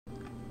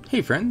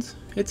Hey friends,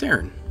 it's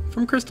Aaron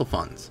from Crystal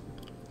Funds.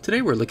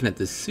 Today we're looking at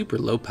this super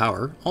low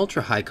power,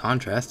 ultra high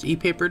contrast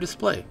ePaper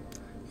display.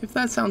 If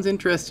that sounds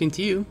interesting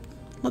to you,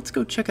 let's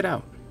go check it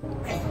out.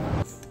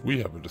 We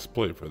have a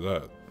display for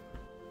that.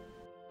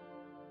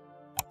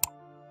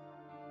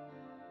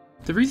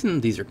 The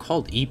reason these are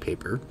called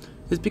ePaper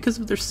is because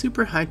of their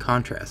super high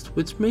contrast,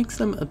 which makes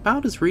them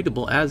about as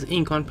readable as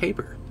ink on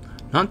paper.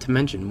 Not to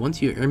mention,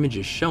 once your image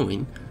is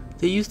showing,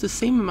 they use the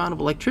same amount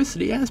of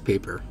electricity as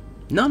paper.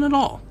 None at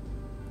all.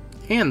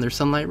 And they're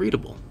sunlight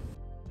readable.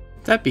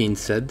 That being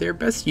said, they are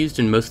best used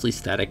in mostly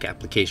static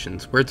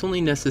applications where it's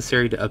only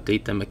necessary to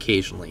update them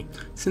occasionally,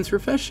 since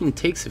refreshing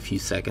takes a few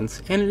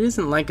seconds and it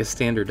isn't like a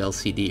standard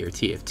LCD or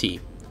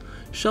TFT.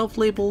 Shelf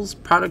labels,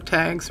 product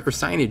tags, or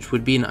signage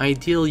would be an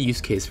ideal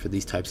use case for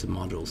these types of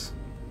modules.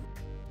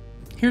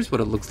 Here's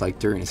what it looks like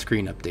during a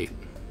screen update.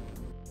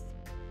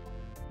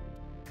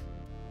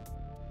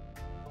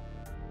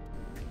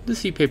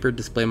 This ePaper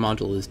display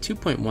module is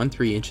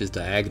 2.13 inches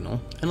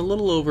diagonal and a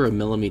little over a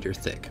millimeter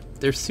thick.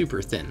 They're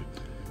super thin.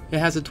 It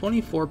has a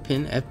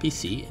 24-pin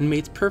FPC and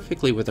mates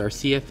perfectly with our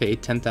CFA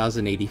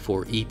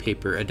 10084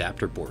 ePaper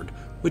adapter board,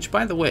 which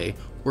by the way,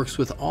 works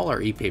with all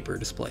our ePaper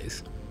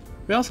displays.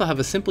 We also have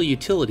a simple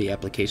utility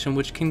application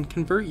which can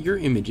convert your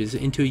images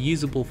into a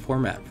usable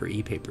format for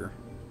ePaper.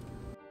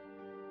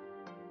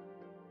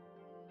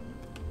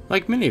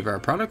 Like many of our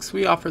products,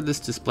 we offer this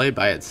display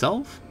by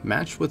itself,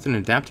 matched with an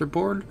adapter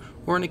board,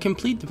 or in a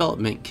complete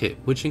development kit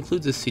which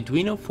includes a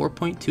Arduino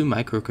 4.2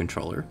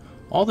 microcontroller,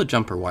 all the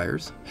jumper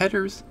wires,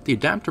 headers, the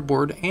adapter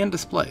board, and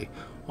display,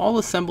 all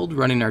assembled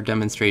running our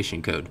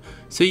demonstration code,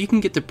 so you can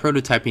get to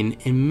prototyping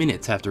in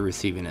minutes after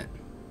receiving it.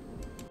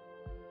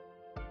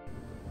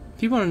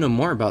 If you want to know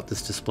more about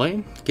this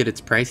display, get its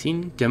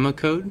pricing, demo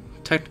code,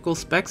 technical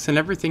specs, and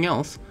everything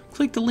else,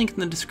 click the link in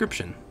the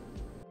description.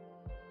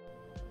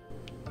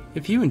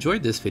 If you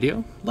enjoyed this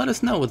video, let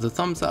us know with a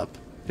thumbs up.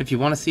 If you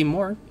want to see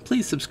more,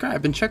 please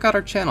subscribe and check out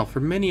our channel for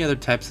many other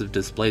types of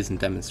displays and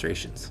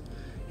demonstrations.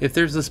 If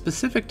there's a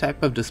specific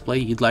type of display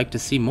you'd like to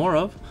see more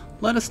of,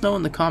 let us know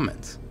in the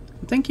comments.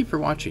 Thank you for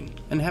watching,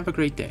 and have a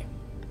great day.